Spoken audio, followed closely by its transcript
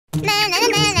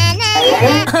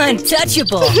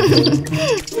Untouchable.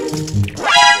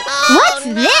 What's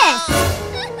this?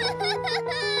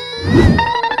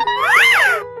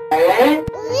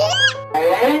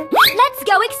 Let's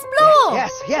go explore.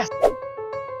 Yes, yes.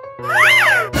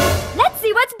 Let's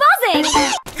see what's buzzing.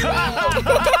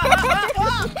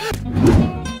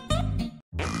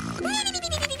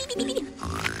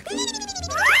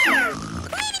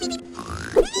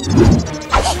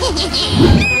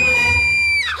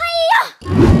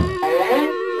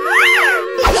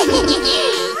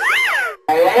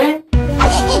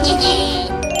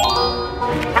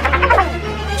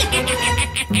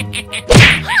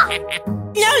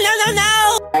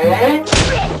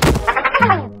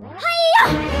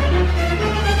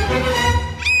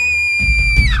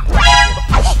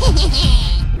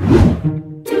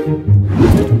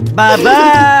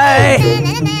 Bye-bye!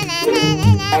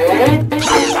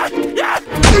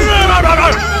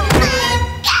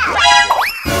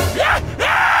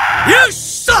 You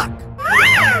suck!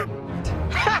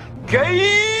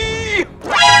 Gay!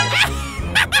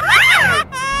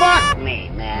 Fuck me,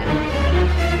 man.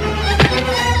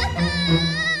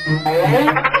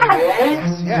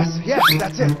 Yes, yes, yes,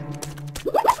 that's it.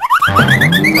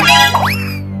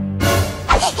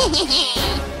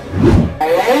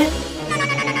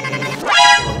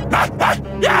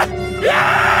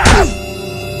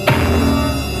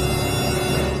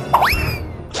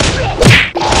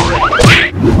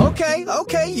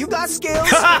 Okay, you got skills.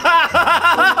 Help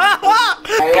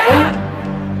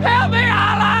me,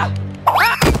 Allah!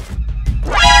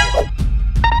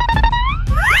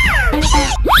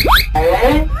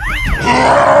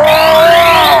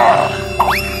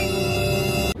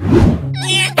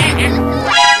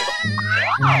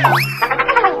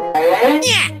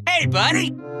 Hey,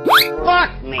 buddy!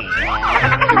 Fuck me,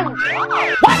 man.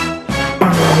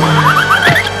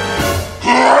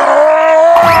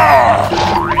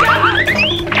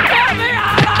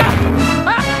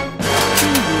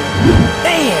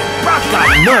 Damn, Brock got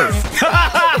nerfed.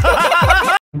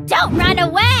 Don't run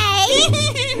away.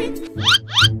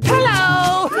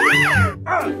 Hello!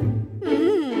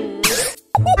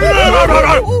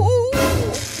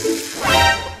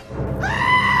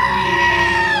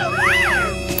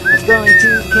 I'm going to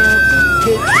count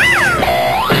kids.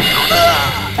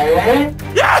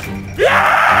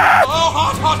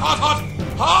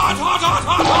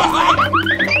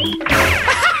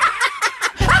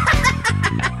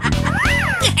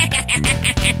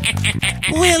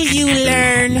 Will you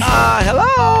learn?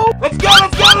 Hello? Let's go!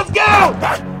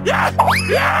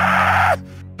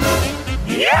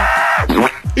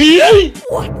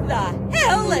 What the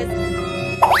hell is...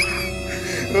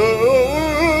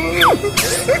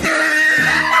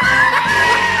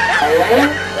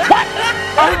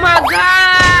 Oh my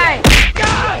God!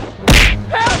 God!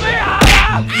 Help me out!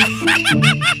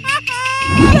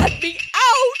 Let me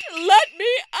out! Let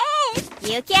me out!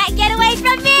 You can't get away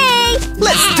from me.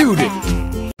 Let's do this!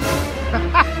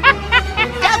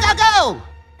 Go!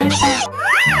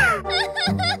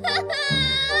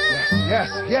 Yes,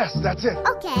 yes, that's it.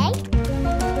 Okay.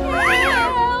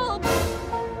 Help!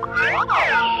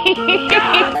 Help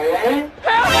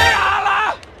me,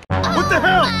 Allah! What the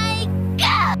hell?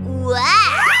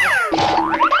 Wow.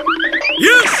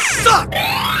 You suck!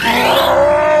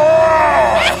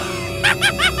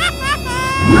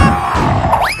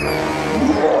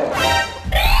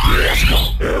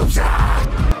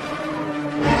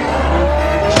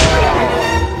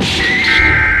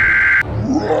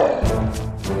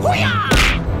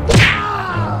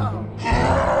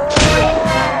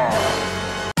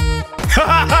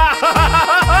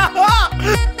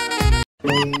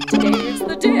 Today's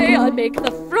the day I make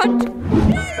the front.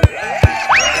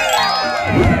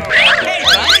 Hey,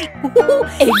 buddy!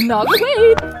 Eggnog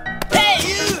away! Hey,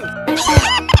 you!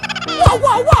 Whoa,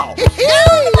 whoa, whoa!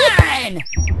 Mine!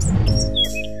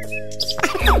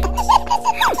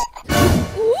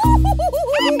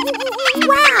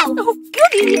 Wow. Oh,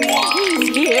 goody!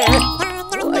 He's here!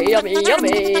 Oh, yummy,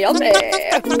 yummy, yummy!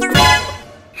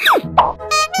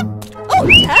 Oh,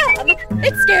 damn!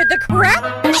 It scared the crap!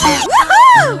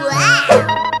 Woohoo! Wow.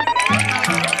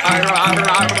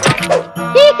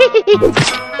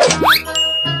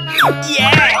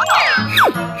 Yeah!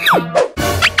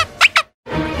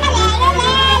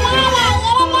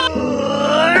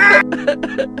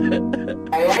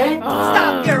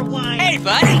 Stop your whine! Hey,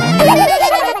 buddy!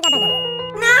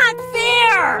 Not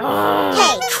fair!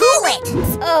 Hey, cool it.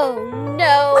 Oh,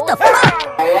 no! What the fuck?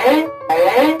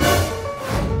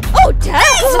 Oh,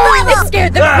 damn! It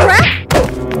scared the crap!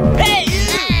 Hey, you!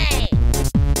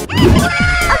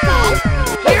 Okay.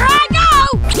 Here I go!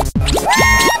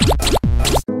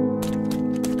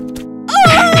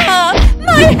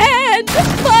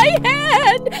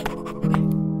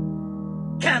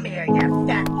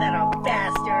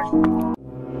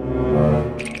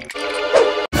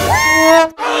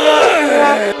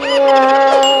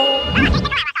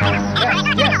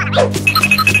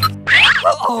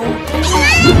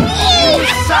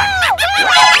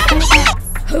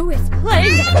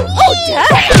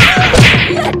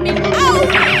 Let me out!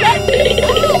 Let me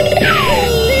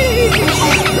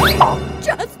out!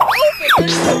 Just open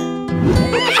it!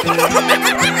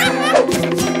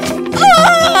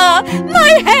 Ah!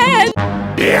 My hand!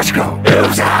 Let's go.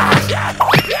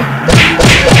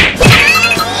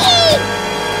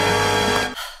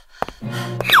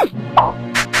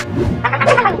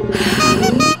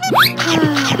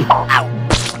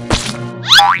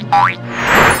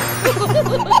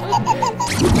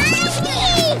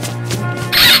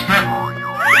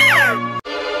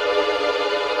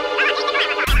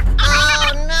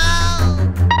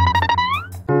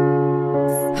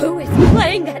 Who is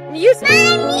playing that music?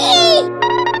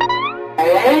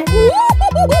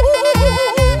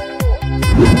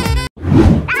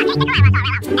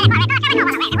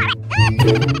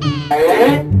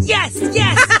 Yes,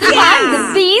 yes, I'm the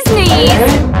bee's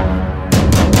knees!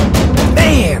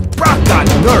 Man, Brock got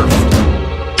nerfed.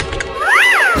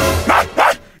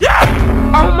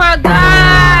 Oh my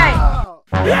God!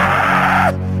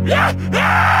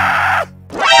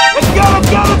 Let's go, let's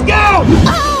go, let's go!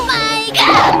 Oh my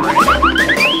god!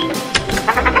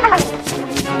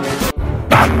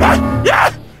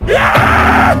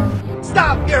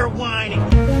 Stop your whining!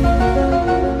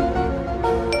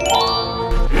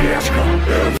 Let's go.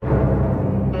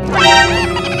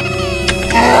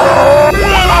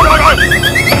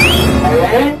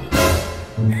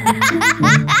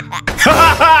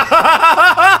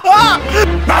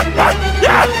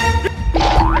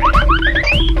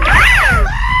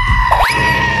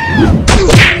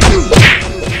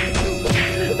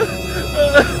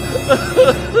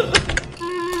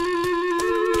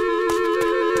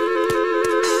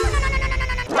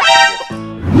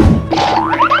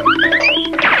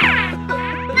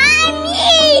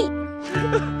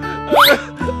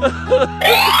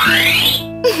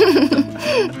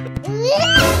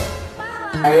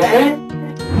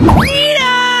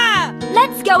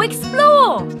 Let's go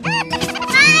explore!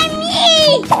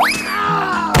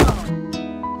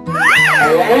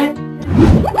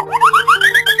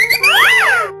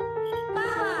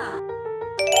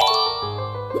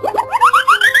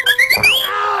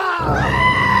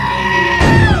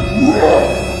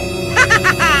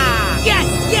 Yes,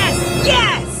 yes,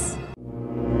 yes!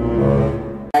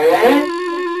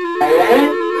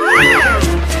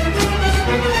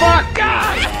 Fuck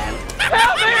God!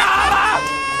 Help me, Olive!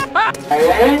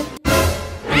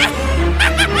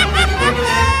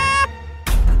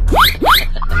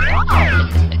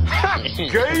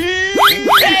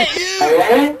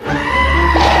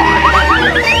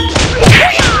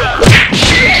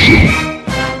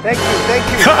 Thank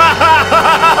you.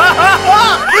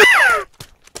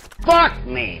 Fuck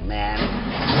me, man.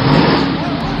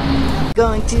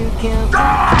 Going to count.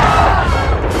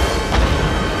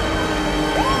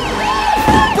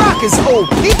 Brock is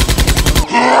OP.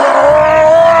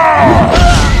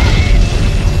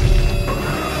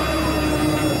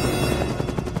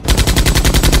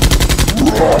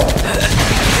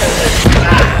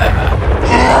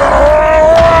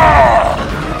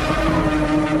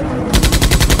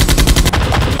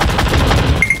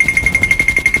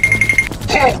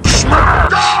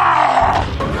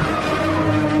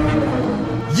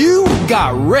 You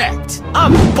got wrecked.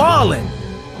 I'm balling.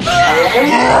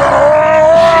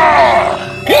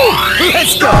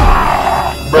 Let's go.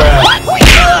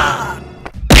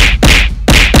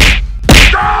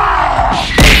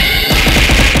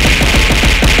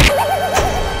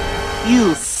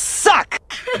 You suck!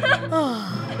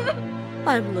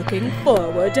 I'm looking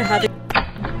forward to having...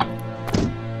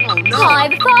 High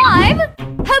five!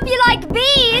 Hope you like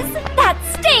bees! That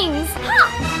stings!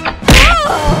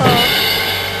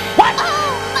 Oh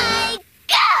my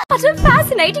god! What a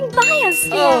fascinating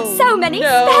biosphere! Oh, so many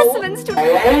no. specimens to...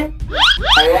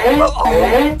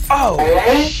 Oh,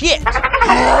 shit!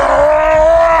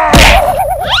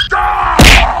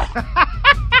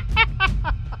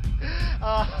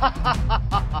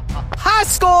 High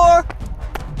score.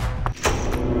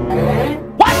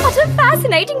 What a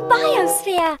fascinating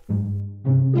biosphere!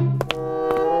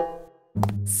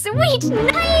 Sweet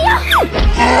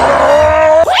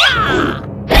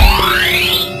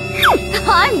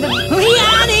I'm the...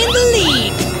 Leon in the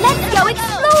lead! Let's go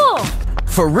explore!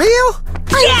 For real?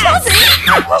 Yes!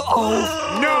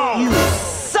 No. You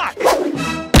suck.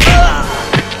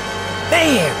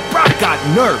 Man, Brock got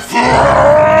nerfed.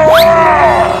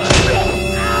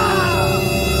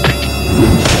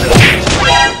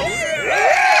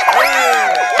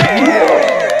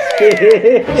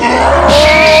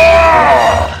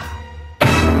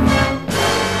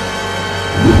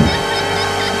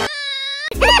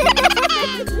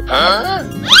 Huh?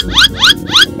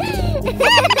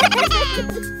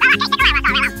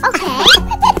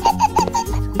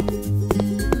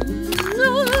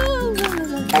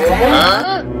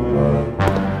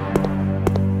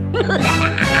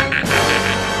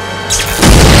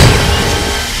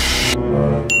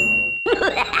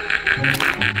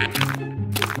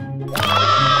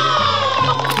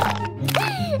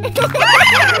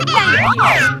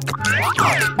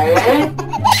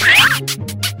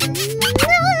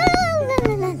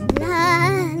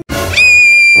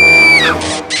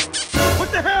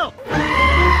 What the hell?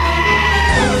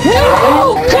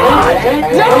 No, God!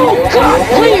 No, God,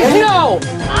 please, no!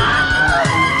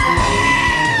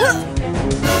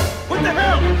 What the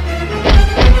hell?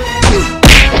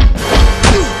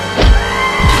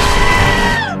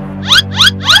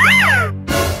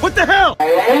 What the hell?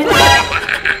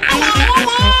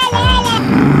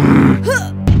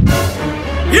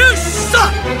 You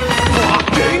suck!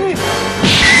 Fucking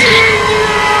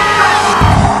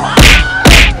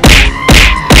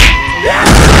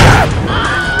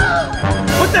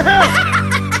What the hell?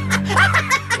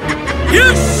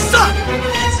 You suck!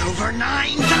 It's over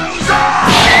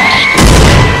 9,000!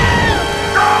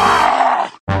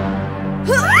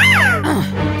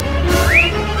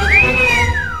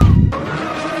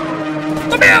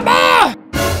 Come here, boy!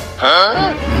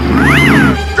 Huh?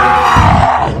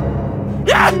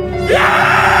 Yeah!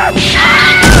 Yeah!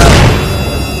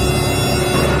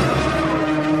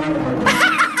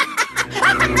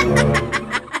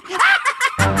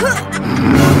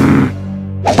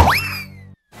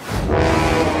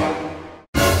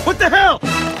 What the hell?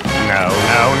 No,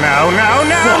 no, no, no,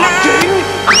 no, Fucking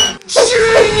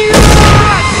genius!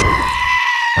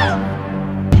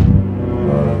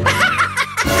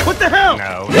 What the hell?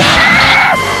 No.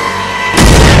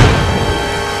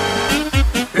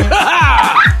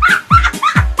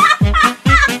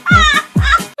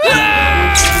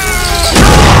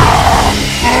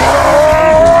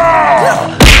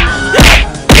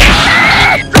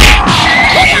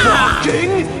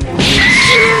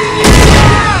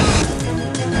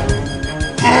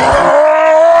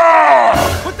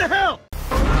 What the hell?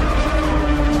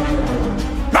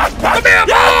 Come here,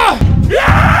 boy!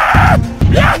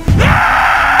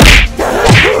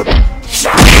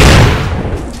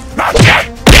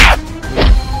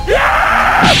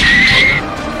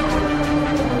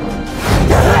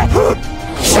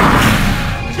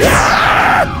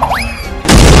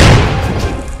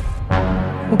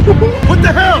 What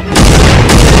the hell?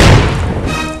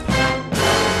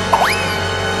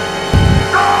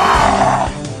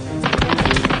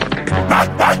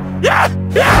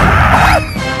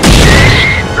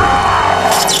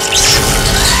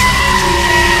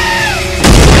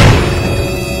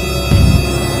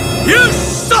 You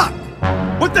suck!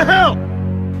 What the hell?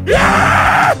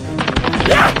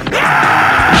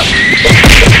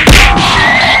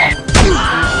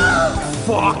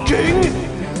 Fucking genius!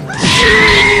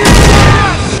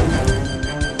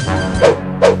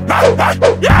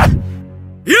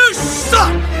 You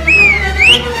suck!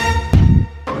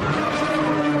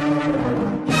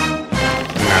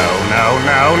 No, no,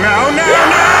 no, no, no!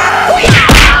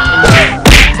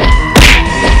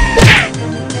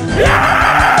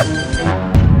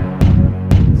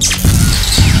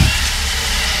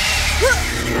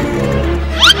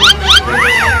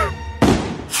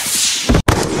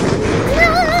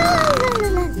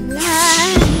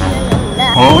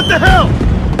 What the hell?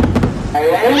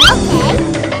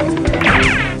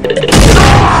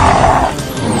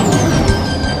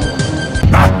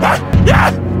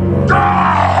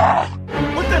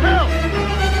 What the hell?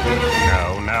 No,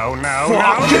 no, no,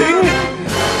 Fucking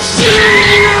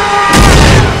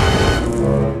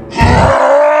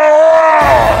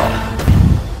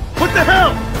What the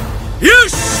hell? You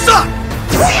suck!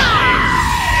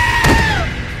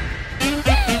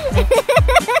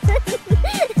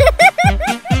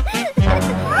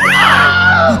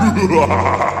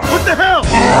 What the hell?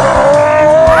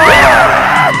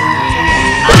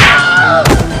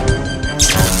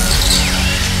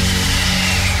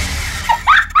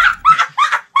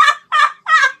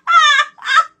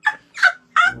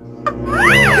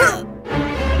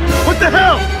 What the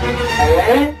hell?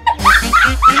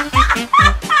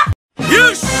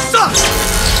 You suck!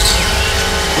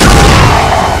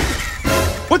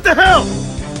 What the hell?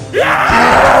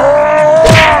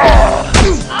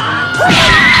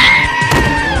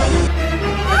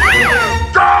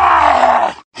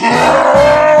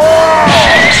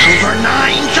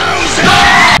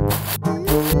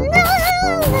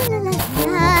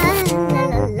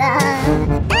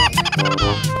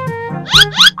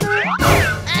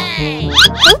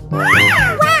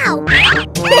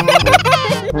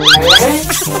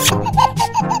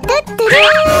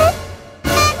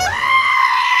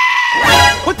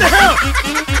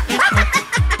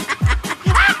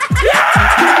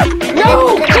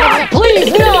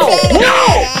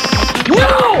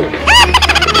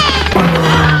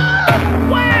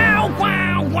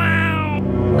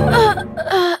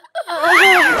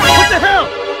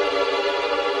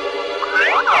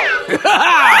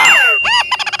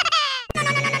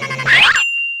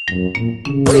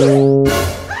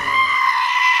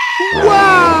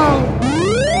 Wow!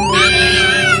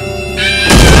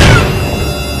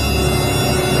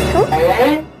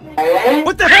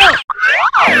 What the hell?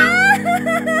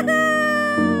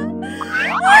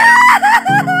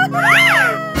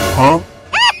 Huh?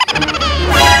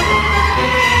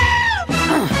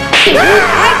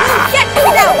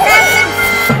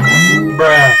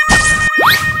 Bruh.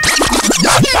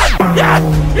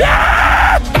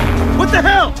 What the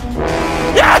hell?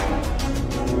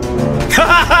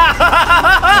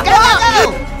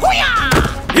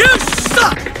 You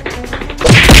suck!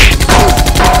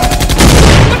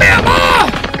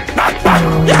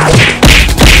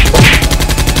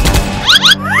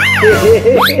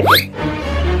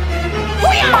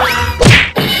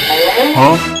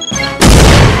 Huh?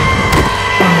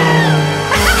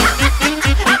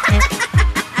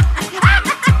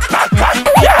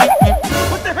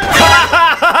 What the hell?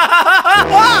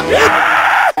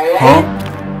 Huh?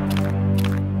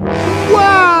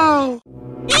 Wow!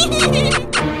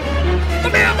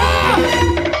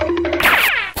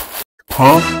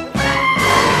 Huh?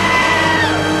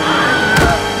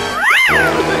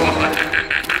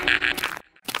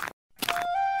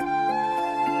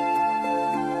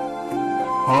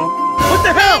 Huh? What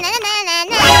the hell?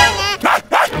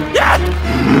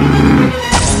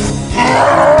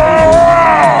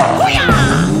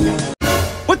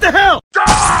 What the hell?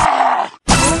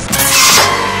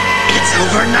 It's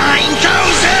over 9,000!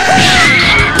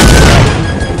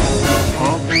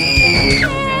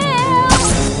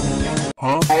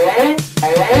 Huh?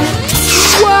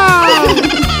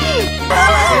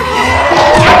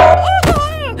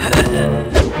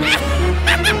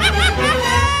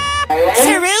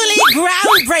 Truly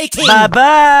groundbreaking!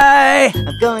 Bye-bye!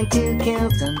 I'm going to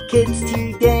count some kids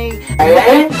today.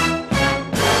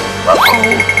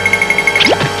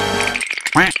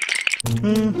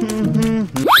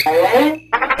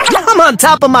 I'm on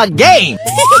top of my game!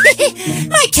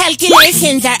 My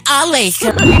calculations are always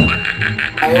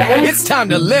It's time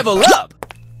to level up!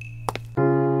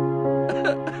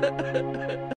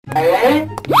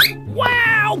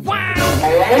 Wow! Wow!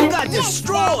 You got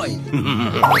destroyed!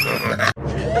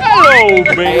 Hello,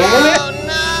 baby.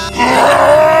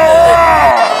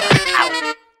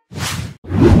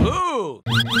 Ooh!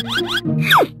 Woo!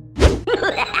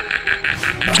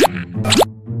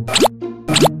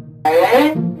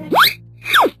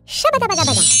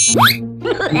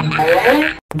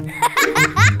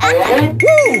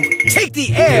 Take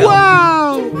the L!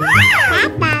 Wow!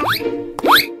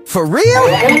 For real?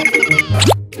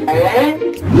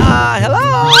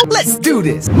 Hello? Let's do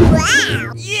this!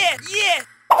 Yeah, yeah!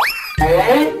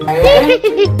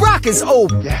 Brock is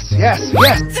open! Yes, yes,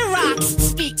 yes. The rocks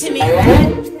speak to me!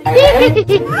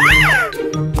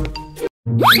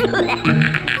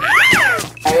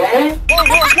 Whoa,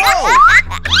 whoa, whoa!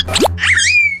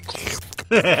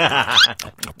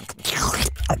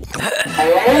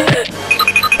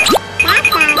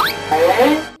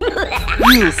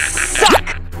 You suck!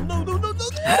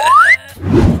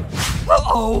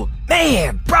 Uh-oh!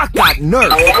 Man, Brock got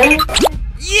nerfed!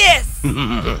 Yes!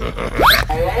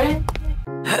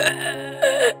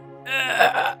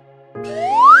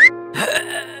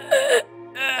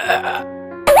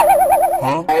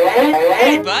 Huh?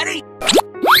 Hey, buddy!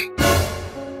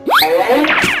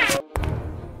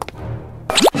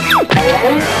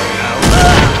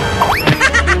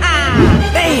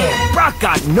 Man, Brock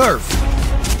got nerfed!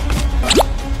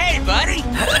 Hey, buddy!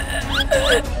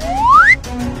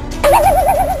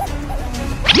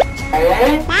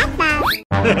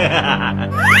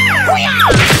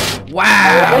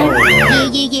 Wow!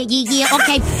 Yeah,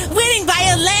 okay. Winning by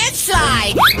a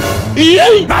landslide!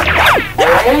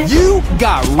 You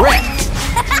got wrecked!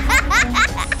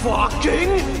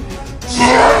 Fucking.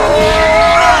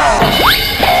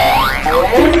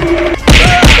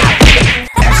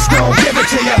 Let's go give it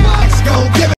to you! Let's go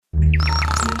give it!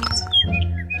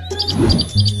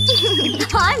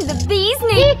 I'm the bee's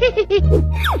knees.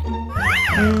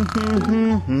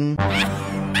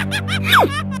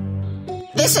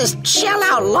 This is Chill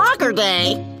Out Logger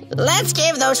Day. Let's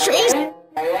give those trees...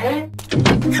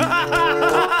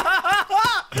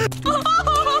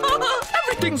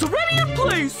 Everything's already in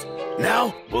place!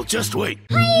 Now we'll just wait.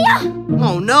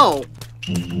 Oh no!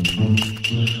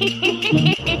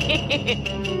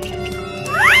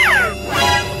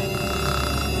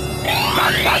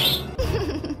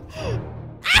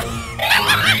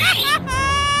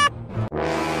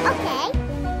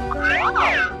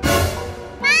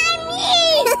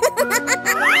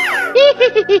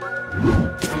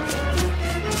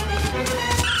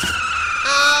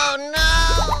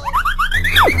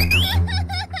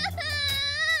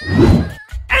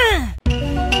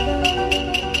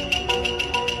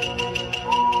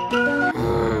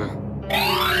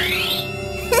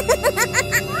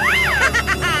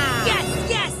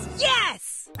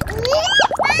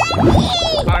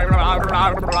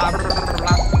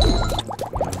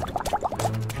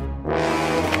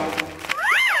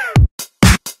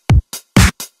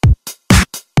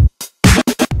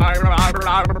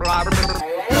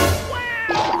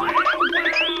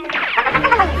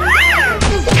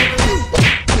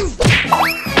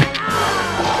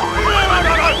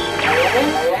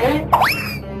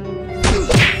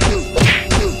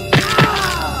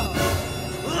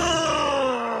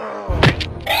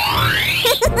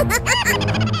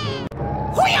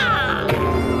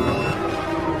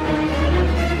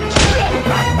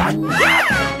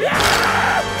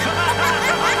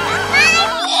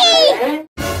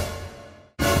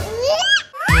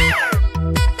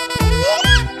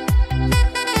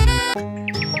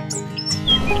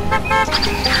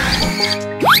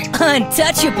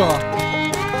 Untouchable.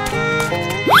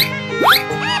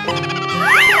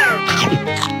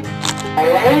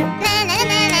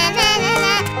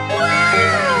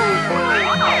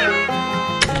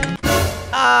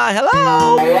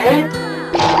 Hello?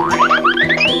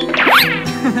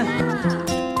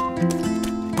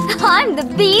 I'm the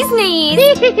bee's knees.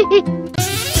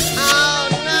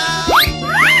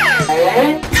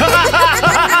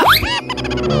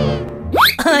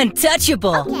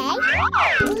 Untouchable.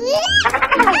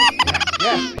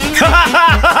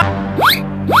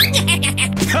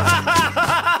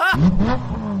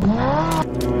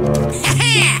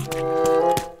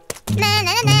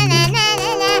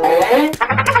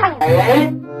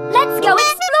 Let's go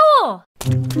explore.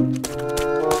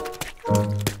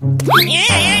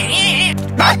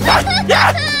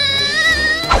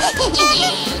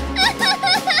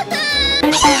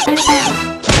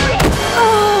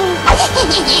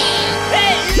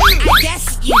 I guess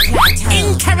you got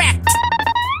incorrect.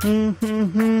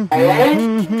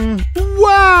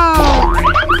 Wow!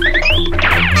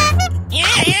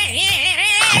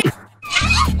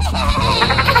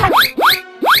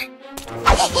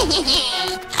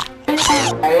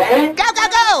 Go, go,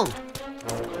 go!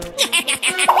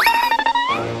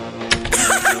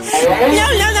 No,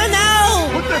 no, no, no!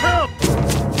 What the hell?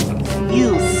 You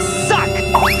suck!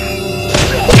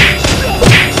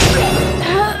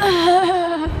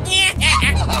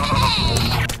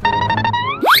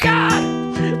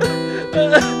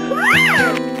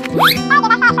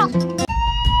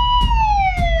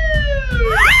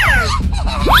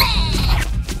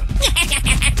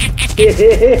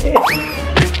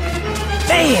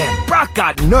 Man, Brock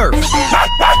got nerfed!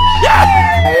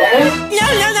 No,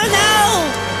 no, no, no!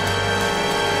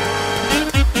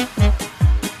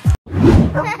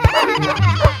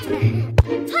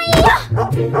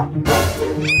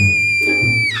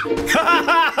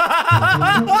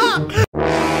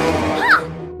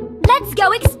 Let's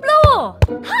go explore.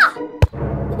 Ha!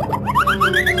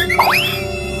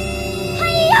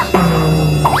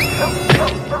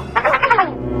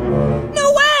 No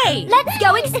way! Let's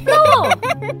go explore.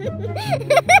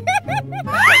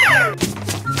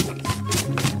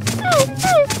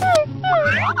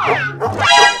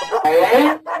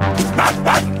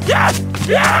 Yes, that's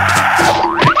it.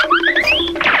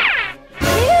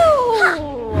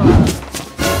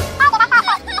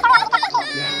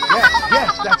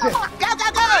 Go, go,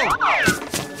 go!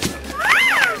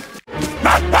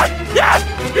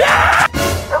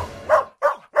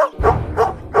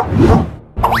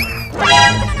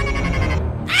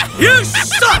 You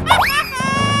suck!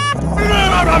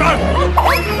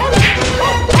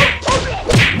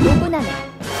 로고나는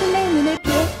술래의 눈을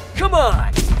피해 Come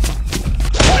on!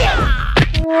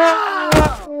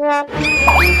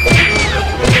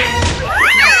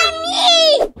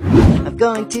 I'm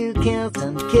going to kill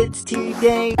some kids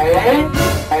today.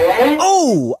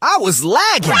 Oh, I was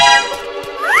lagging!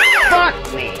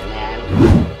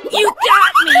 You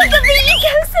got me! Look at the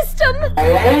ecosystem.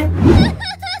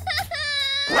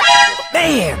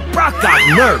 Man, Brock got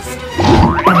nerfed!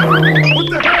 What the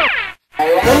hell?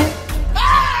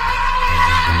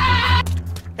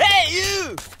 Hey,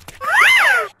 you!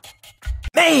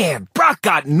 Man, Brock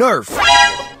got nerfed!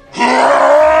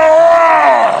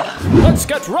 Let's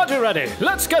get ready.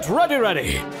 Let's get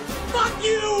ready. Fuck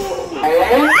you!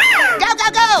 Go, go,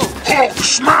 go! Hulk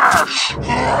smash!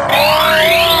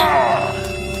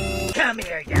 Come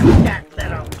here, you fat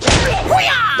little...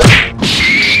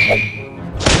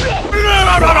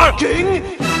 King!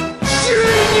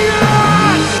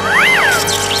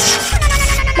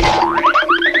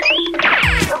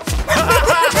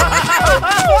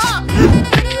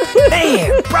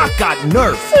 Man, Brock got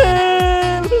nerfed!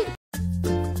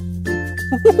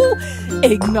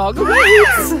 Eggnog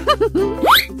waits.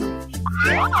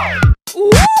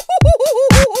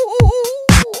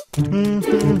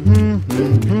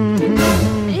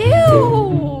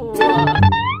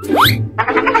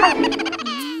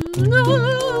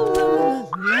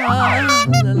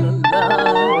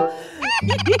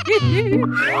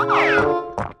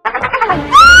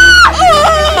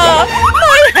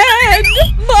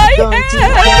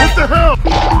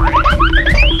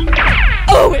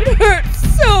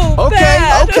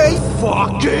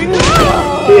 Walking?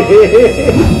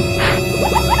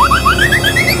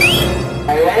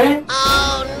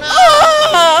 Oh no!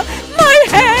 Ah, my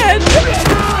head!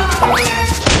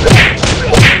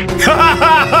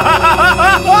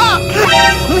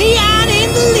 Leon in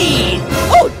the lead.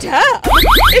 Oh, damn!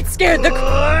 It scared the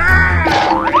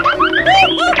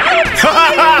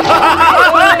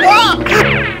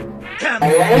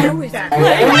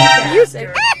music.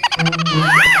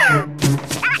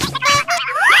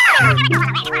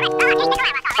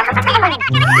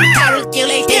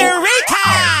 Eureka!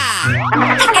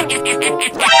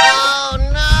 Oh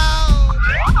no!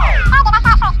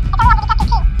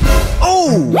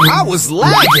 Oh, I was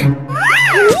lagging.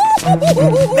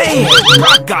 Man,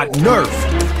 Brock got nerfed.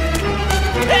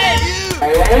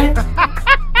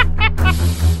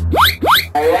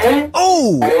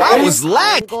 Oh, I was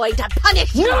lagging. Going to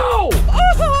punish you. No!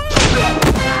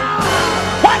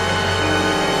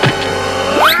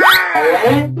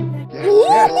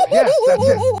 Yes, that's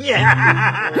it.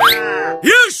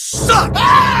 You suck.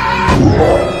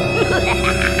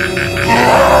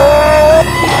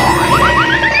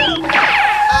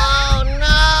 Oh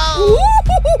no!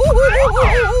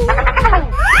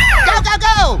 Go, go,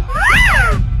 go!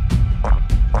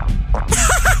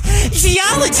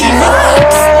 Geology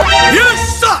rocks. You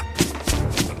suck.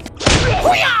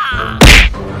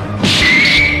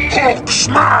 Hulk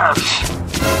smash!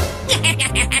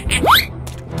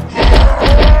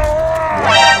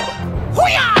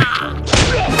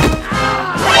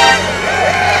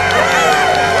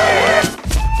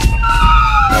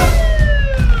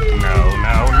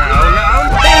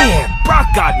 Man, Brock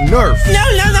got nerfed. No,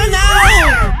 no, no, no.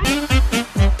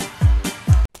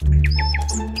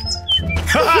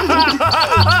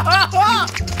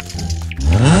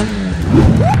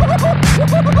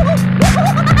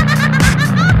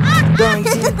 Going to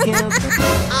count.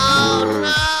 Oh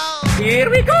no! Here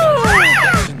we go.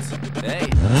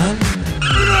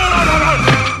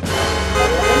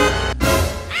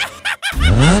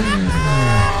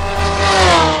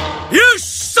 You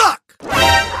suck.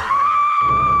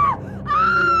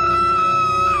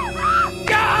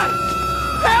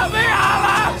 Help me,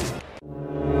 Allah!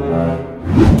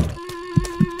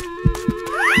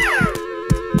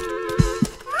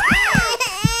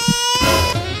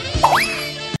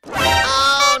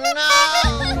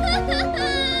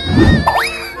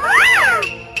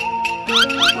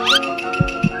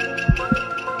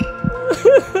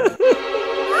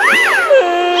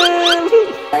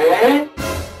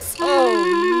 Oh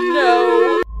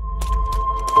Oh,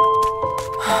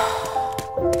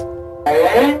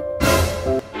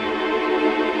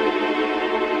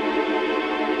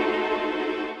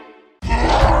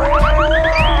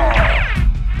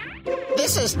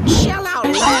 This is Chill Out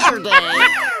Longer Day.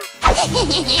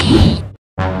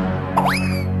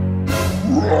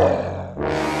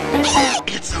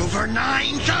 It's over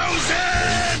 9,000!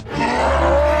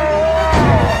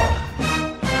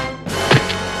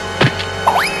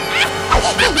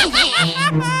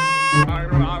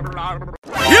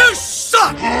 You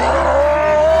suck.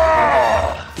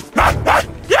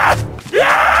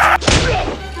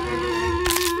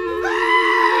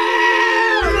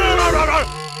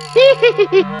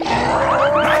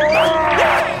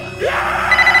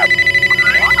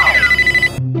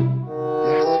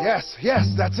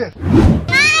 Yes, that's it.